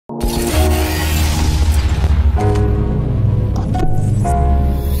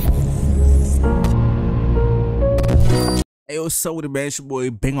what's up with it, man? It's your boy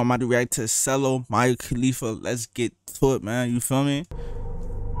Bang. I'm about to react to Sello, Maya Khalifa. Let's get to it, man. You feel me?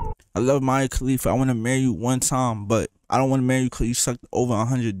 I love Maya Khalifa. I want to marry you one time, but I don't want to marry you because you sucked over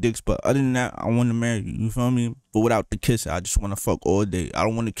 100 dicks. But other than that, I want to marry you. You feel me? But without the kiss, I just want to fuck all day. I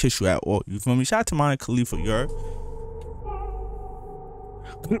don't want to kiss you at all. You feel me? Shout out to Maya Khalifa, you heard?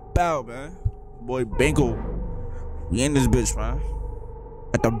 Good bow, man. Boy Banko. We in this bitch, man.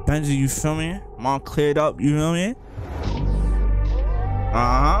 At the bench, you feel me? Mom cleared up, you feel me?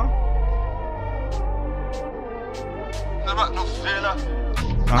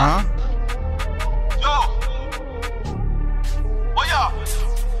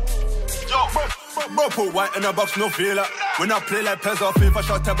 Bro, put white in a box, no feeler. When I play like Pez or FIFA,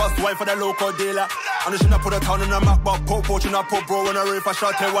 shot a bus wife for the local dealer. I'm just gonna put a town in the map, but Popo, I put bro in a rave. I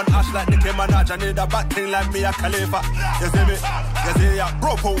shot one ash like Nicki Minaj. I need a back thing like me, a Khalifa. You see me? You see ya?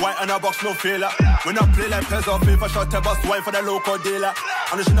 Bro, put white in a box, no feeler. When I play like Pez or FIFA, shot a bus wife for the local dealer.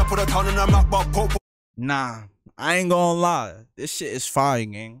 I'm just gonna put a town in the map, but Popo. Nah, I ain't gonna lie. This shit is fire,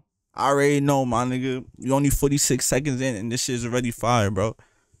 gang. I already know, my nigga. You only 46 seconds in, and this shit is already fire, bro.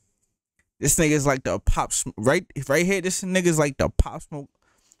 This nigga is like the pop smoke. Right here, this nigga is like the pop smoke.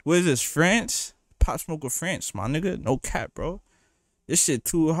 What is this, France? Pop smoke of France, my nigga. No cap, bro. This shit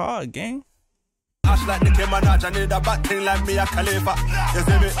too hard, gang. Ash like Nicki Minaj, I need a back thing like me, a Khalifa. You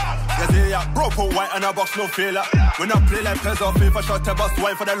see me? You see ya? Bro, put white in a box, no feeler. When I play like Pez or FIFA, shot a bus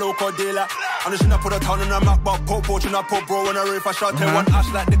wife for the local dealer. I'm just gonna put a town in the map, but Popo, I put bro in a rave. I shot one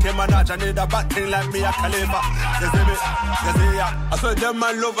ash like Nicki Minaj, I need a back thing like me, a Khalifa. You see me? You see ya? I swear them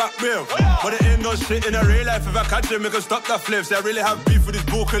man love that real, but it ain't no shit in a real life. If I catch him, make him stop that flips. I really have beef with this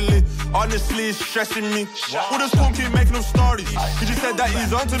vocally. Honestly, it's stressing me. Who the school keep making them stories? He just said that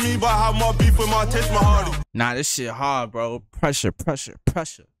he's onto me, but I have more beef with my taste, my hardy. Nah, this shit hard, bro. Pressure.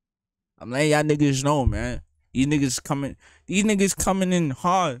 I'm letting y'all niggas know, man. These niggas coming in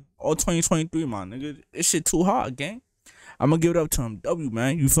hard all 2023, man, nigga. This shit too hard, gang. I'm gonna give it up to him.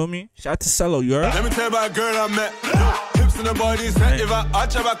 Man. You feel me? Shout out to Sello, you heard? Let me tell you about a girl I met. Hips in the body set. If I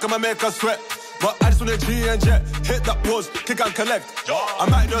arch her back, I'ma make her sweat. But I just want a G and jet. Hit that pose, kick and collect. I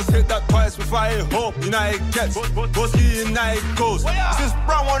might just hit that twice before I hit home. United gets. Go ski, United goes. This is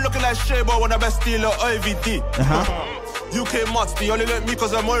brown one looking like Shea, but one of the best stealer OVD. UK Mots, they only let me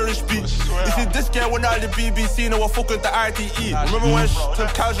cause I'm Irish beat. You see this guy when all the BBC know what fuck with the RTE. Remember when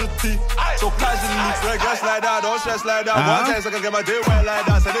took casualty? So casually, so guess like that, don't stress like that. One time I can get my day well like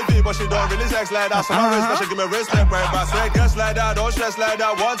that. Say they beat, but she don't really sex like that. So my wrist, I should give me respect right back. Say guess like that, don't stress like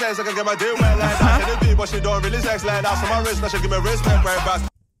that. One time I can get my day well like that. Say they beat, but she don't really sex like that. So my wrist, I should give me respect right back.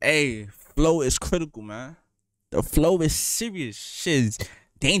 Hey, flow is critical, man. The flow is serious. Shit is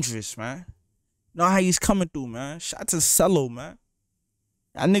dangerous, man. Know how he's coming through, man. Shout out to Sello, man.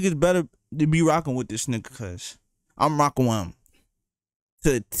 Y'all niggas better to be rocking with this nigga, cause I'm rocking with him to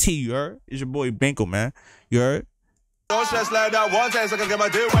the T, you heard? It's your boy Banko, man. You heard? Don't stress like that. One time I can get my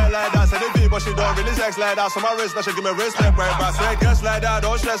day well like that. Say they beat, but she don't really sex like that. So my wrist, I should give me respect right back. Say guess like that.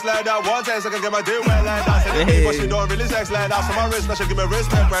 Don't stress like that. One time I can get my day well like that. Say they beat, but she don't really sex like that. So my wrist, I should give me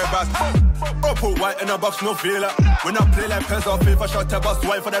respect right back. Bro, put white in a box, no feeler. When I play like Pez or FIFA, shot a bus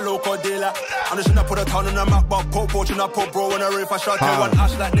wife for the local dealer. I'm just gonna put a town in the map, but Popo, I put bro in a rave. I shot one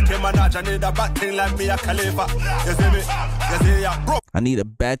ash like Nicki Minaj. I need a back thing like me, a Khalifa. You see me? You see ya? Bro, I need a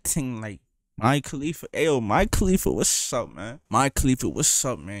bad thing like Maya Khalifa. Ayo, Maya Khalifa, what's up, man? Maya Khalifa, what's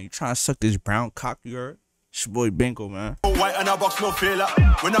up, man? You trying to suck this brown cock, you heard? It's your boy Banko, man. White in a box, no feeler.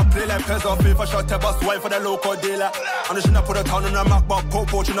 When I play like Pez or FIFA, shot a bus wife for the local dealer. I'm just gonna put a town in the map, but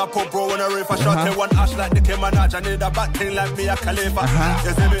Popo, I put bro in a rave. I shot one ash like Nicki Minaj. I need a back thing like me, a Khalifa.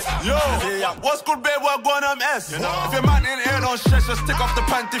 You see me? Yo, yeah. What's good, babe? We're going S. You know? If your man in here don't stress, just stick off the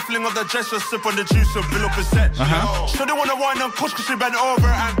panty, fling off the dress, just sip on the juice and fill up his set. So they wanna wind and push cause she bent over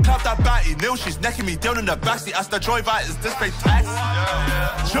and clap that batty. Nail, she's necking me down in the backseat. Ask the driver, is this big tax?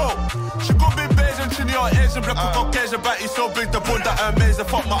 Yo, she could be beige and chinny or Asian, black cook occasion, batty so big the bun that amazing.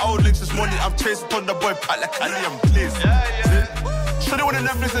 Fuck my old links this morning, I'm chasing on the boy pat like Cali, I'm pleased. So they want a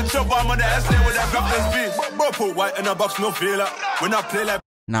Netflix and chill, but I'm on the S with that Baptist beat. Bro, put white in a box, no feeler. When I play like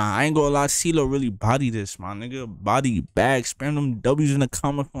Nah, I ain't gonna lie, Sello really body this, my nigga. Body, bag, spam them W's in the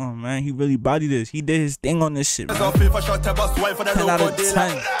comment for him, man. He really body this. He did his thing on this shit, man. 10 out of 10.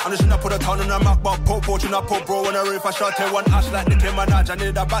 I'm just gonna put a town in the map, but Popo, I put bro in a rave. I shot one ash like Nicki Minaj. I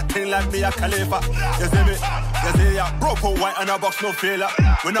need a back thing like me, a Khalifa. You see me? You see ya? Bro, put white in a box, no feeler.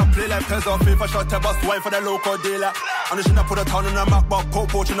 When I play like Pez or FIFA, shot a bus wife for the local dealer. I'm just gonna put a town in the map, but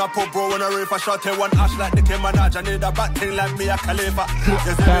Popo, I put bro in a rave. I shot one ash like Nicki Minaj. I need a back thing like me, a Khalifa.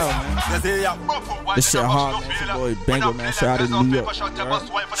 foul, man. This shit hard, man. It's your boy Banko, man. Shout out to New York. Shout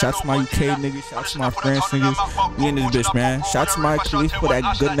out to my UK niggas. Shout out to my France niggas. We in this bitch, man. Shout out to my Khalifa for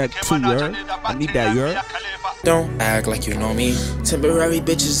that good neck too, you heard? I need that, you heard? Don't act like you know me. Temporary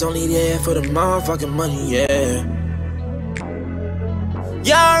bitches only there for the motherfucking money, yeah.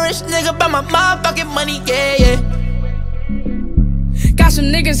 Y'all rich nigga by my motherfucking money, yeah, yeah. Got some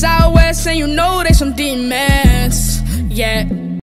niggas out west and you know they some demons, yeah.